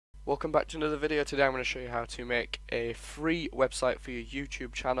Welcome back to another video. Today I'm going to show you how to make a free website for your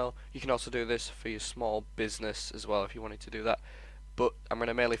YouTube channel. You can also do this for your small business as well if you wanted to do that, but I'm going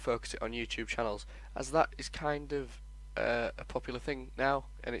to mainly focus it on YouTube channels as that is kind of a popular thing now,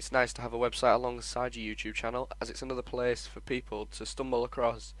 and it's nice to have a website alongside your YouTube channel as it's another place for people to stumble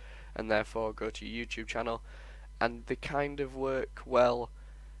across and therefore go to your YouTube channel, and they kind of work well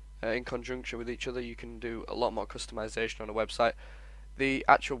in conjunction with each other. You can do a lot more customization on a website. The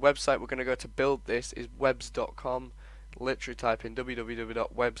actual website we're going to go to build this is webs.com. Literally type in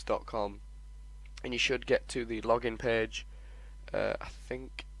www.webs.com and you should get to the login page. I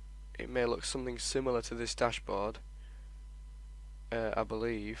think it may look something similar to this dashboard, I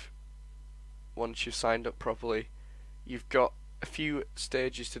believe. Once you've signed up properly, you've got a few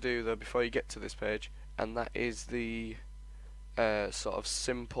stages to do though before you get to this page, and that is the sort of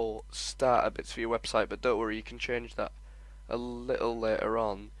simple starter bits for your website, but don't worry, you can change that a little later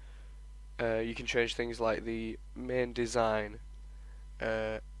on. You can change things like the main design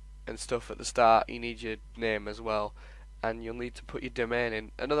and stuff at the start. You need your name as well, and you'll need to put your domain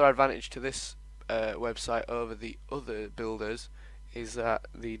in. Another advantage to this website over the other builders is that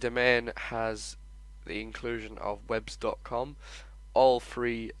the domain has the inclusion of webs.com. All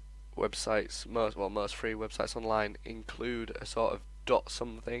free websites, most free websites online include a sort of dot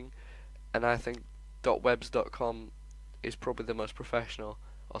something, and I think .webs.com is probably the most professional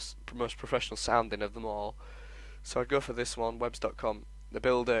or most professional sounding of them all. So I'd go for this one, webs.com. The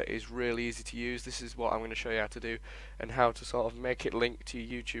builder is really easy to use. This is what I'm going to show you how to do and how to sort of make it link to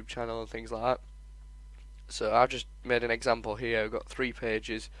your YouTube channel and things like that. So I've just made an example here. I've got 3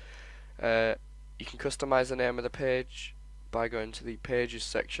 pages. You can customize the name of the page by going to the pages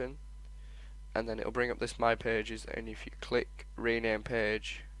section, and then it'll bring up this my pages, and if you click rename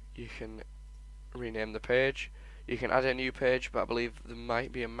page you can rename the page. You can add a new page, but I believe there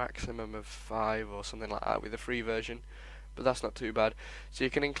might be a maximum of 5 or something like that with the free version, but that's not too bad. So you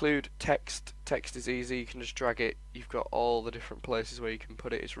can include text. Text is easy, you can just drag it. You've got all the different places where you can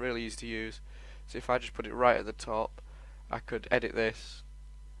put it. It's really easy to use. So if I just put it right at the top, I could edit this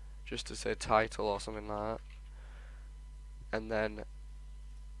just to say title or something like that, and then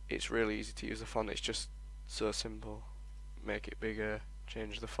it's really easy to use. The font is just so simple. Make it bigger,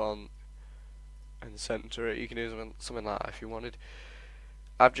 change the font, and center it. You can do something like that if you wanted.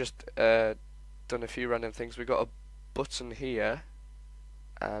 I've just done a few random things. We've got a button here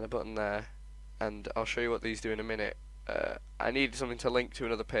and a button there, and I'll show you what these do in a minute. I needed something to link to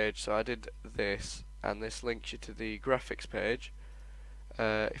another page, so I did this, and this links you to the graphics page.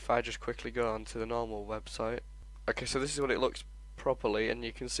 If I just quickly go on to the normal website, okay, so this is what it looks properly, and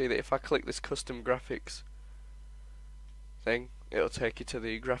you can see that if I click this custom graphics thing, it'll take you to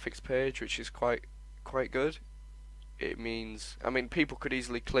the graphics page, which is quite good. It means, I mean, people could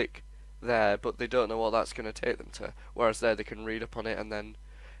easily click there, but they don't know what that's going to take them to, whereas there they can read up on it and then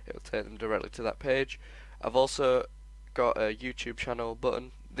it'll take them directly to that page. I've also got a YouTube channel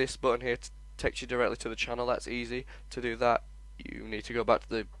button. This button here takes you directly to the channel. That's easy. To do that, you need to go back to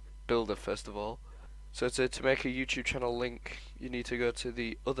the builder first of all. So to make a YouTube channel link, you need to go to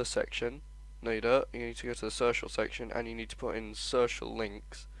the other section. No, you don't. You need to go to the social section and you need to put in social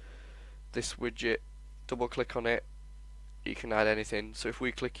links. This widget, double click on it, you can add anything. So if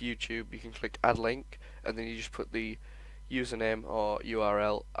we click YouTube, you can click add link, and then you just put the username or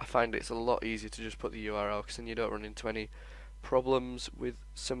URL. I find it's a lot easier to just put the URL because then you don't run into any problems with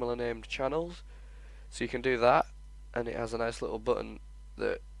similar named channels. So you can do that, and it has a nice little button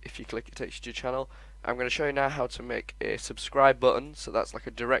that if you click it takes you to your channel. I'm going to show you now how to make a subscribe button. So that's like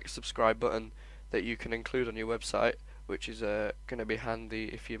a direct subscribe button that you can include on your website, which is going to be handy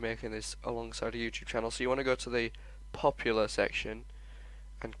if you're making this alongside a YouTube channel. So you want to go to the popular section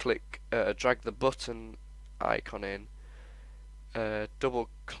and click, drag the button icon in, double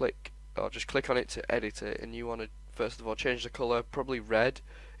click or just click on it to edit it, and you want to first of all change the colour. Probably red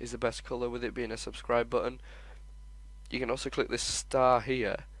is the best colour with it being a subscribe button. You can also click this star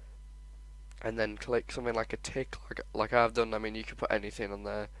here and then click something like a tick, like I've done. I mean, you can put anything on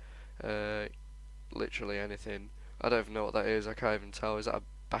there, literally anything. I don't even know what that is. I can't even tell. Is that a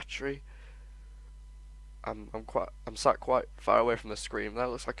battery? I'm sat quite far away from the screen. That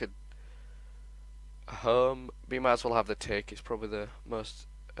looks like a home. But you might as well have the tick. It's probably the most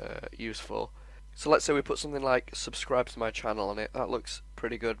useful. So let's say we put something like subscribe to my channel on it. That looks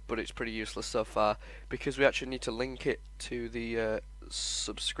pretty good, but it's pretty useless so far because we actually need to link it to the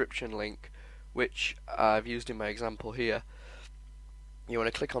subscription link, which I've used in my example here. You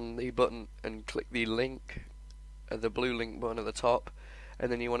want to click on the button and click the link, the blue link button at the top,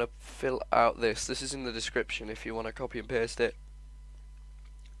 and then you want to fill out this. This is in the description if you want to copy and paste it.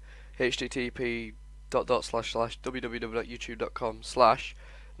 http://www.youtube.com/.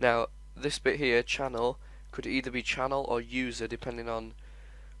 Now this bit here, channel, could either be channel or user depending on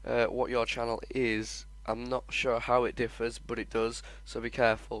what your channel is. I'm not sure how it differs, but it does, so be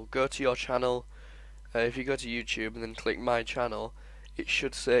careful. Go to your channel. If you go to YouTube and then click my channel, it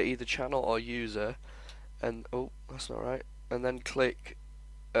should say either channel or user, and oh, that's not right. And then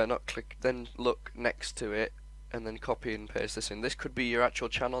then look next to it, and then copy and paste this in. This could be your actual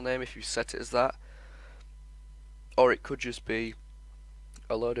channel name if you set it as that, or it could just be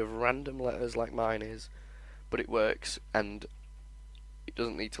a load of random letters like mine is, but it works, and it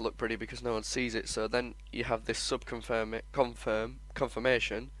doesn't need to look pretty because no one sees it. So then you have this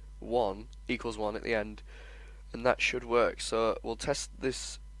confirmation 1 equals 1 at the end, and that should work. So we'll test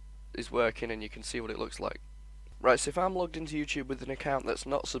this is working and you can see what it looks like. Right, so if I'm logged into YouTube with an account that's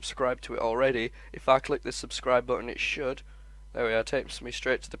not subscribed to it already, if I click the subscribe button, it should, there we are, takes me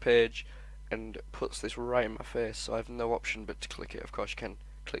straight to the page and puts this right in my face, so I have no option but to click it. Of course you can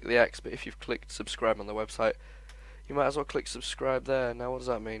click the X, but if you've clicked subscribe on the website, you might as well click subscribe there. Now what does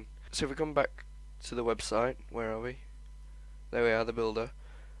that mean? So if we come back to the website, where are we? There we are, the builder.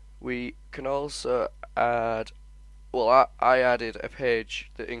 We can also add, well, I added a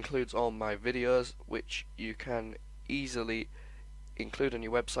page that includes all my videos, which you can easily include on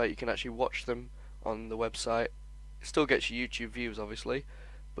your website. You can actually watch them on the website. It still gets you YouTube views, obviously,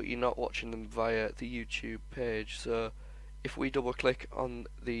 but you're not watching them via the YouTube page. So if we double click on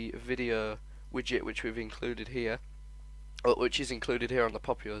the video widget, which we've included here, which is included here on the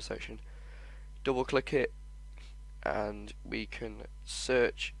popular section, double click it, and we can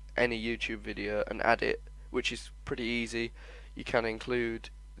search any YouTube video and add it, which is pretty easy. You can include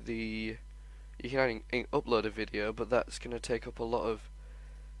you can upload a video, but that's going to take up a lot of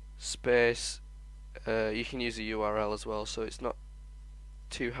space. You can use a URL as well, so it's not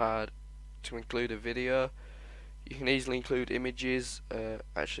too hard to include a video. You can easily include images.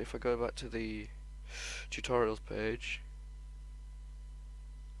 Actually, if I go back to the tutorials page,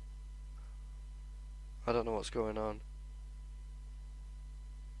 I don't know what's going on.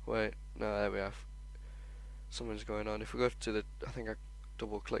 Wait, no, there we have. Something's going on. If we go to the, I think I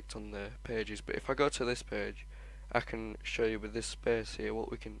double clicked on the pages, but if I go to this page, I can show you with this space here what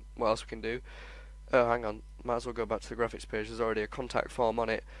else we can do. Oh, hang on, might as well go back to the graphics page. There's already a contact form on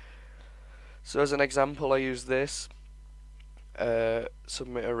it. So as an example, I use this.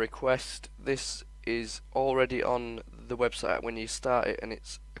 Submit a request. This is already on the website when you start it, and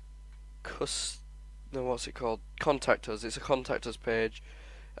it's what's it called? Contact us. It's a contact us page.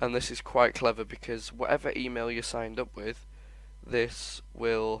 And this is quite clever because whatever email you signed up with, this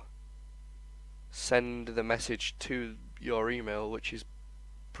will send the message to your email, which is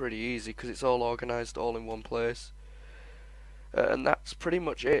pretty easy because it's all organised all in one place. And that's pretty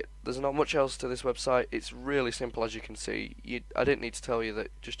much it. There's not much else to this website. It's really simple, as you can see. I didn't need to tell you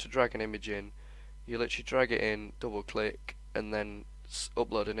that just to drag an image in, you literally drag it in, double click, and then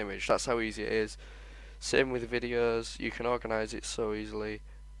upload an image. That's how easy it is. Same with videos, you can organise it so easily.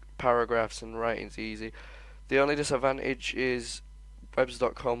 Paragraphs and writing's easy. The only disadvantage is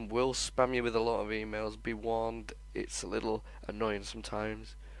webs.com will spam you with a lot of emails. Be warned, it's a little annoying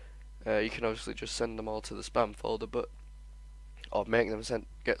sometimes. You can obviously just send them all to the spam folder, or make them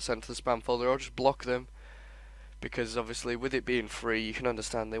get sent to the spam folder, or just block them, because obviously with it being free, you can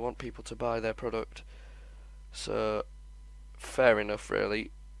understand they want people to buy their product. So fair enough, really.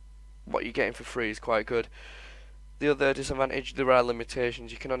 What you're getting for free is quite good. The other disadvantage, there are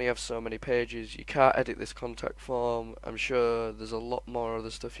limitations. You can only have so many pages. You can't edit this contact form. I'm sure there's a lot more other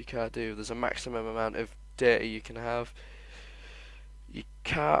stuff you can't do. There's a maximum amount of data you can have. You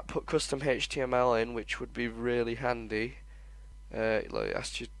can't put custom HTML in, which would be really handy. It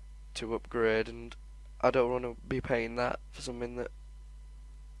asks you to upgrade, and I don't want to be paying that for something that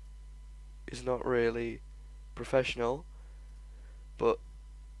is not really professional. But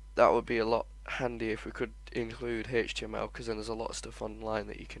that would be a lot handy if we could include HTML, because then there's a lot of stuff online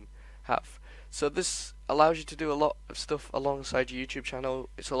that you can have. So this allows you to do a lot of stuff alongside your YouTube channel.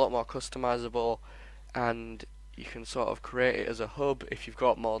 It's a lot more customizable, and you can sort of create it as a hub if you've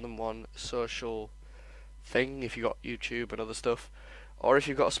got more than one social thing, if you've got YouTube and other stuff, or if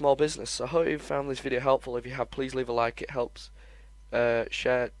you've got a small business. So I hope you found this video helpful. If you have, please leave a like. It helps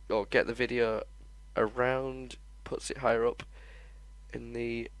share or get the video around, puts it higher up in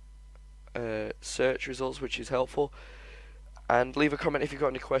the search results, which is helpful. And leave a comment if you've got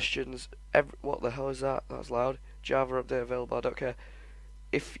any questions. What the hell is that? That was loud. Java update available, I don't care.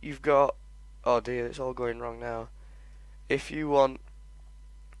 If you've got, oh dear, it's all going wrong now. If you want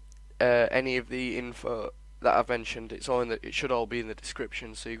any of the info that I've mentioned, it's all in it should all be in the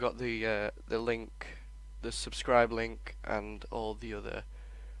description. So you've got the link, the subscribe link, and all the other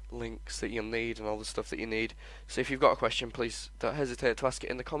links that you'll need and all the stuff that you need. So if you've got a question, please don't hesitate to ask it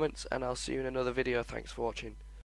in the comments, and I'll see you in another video. Thanks for watching.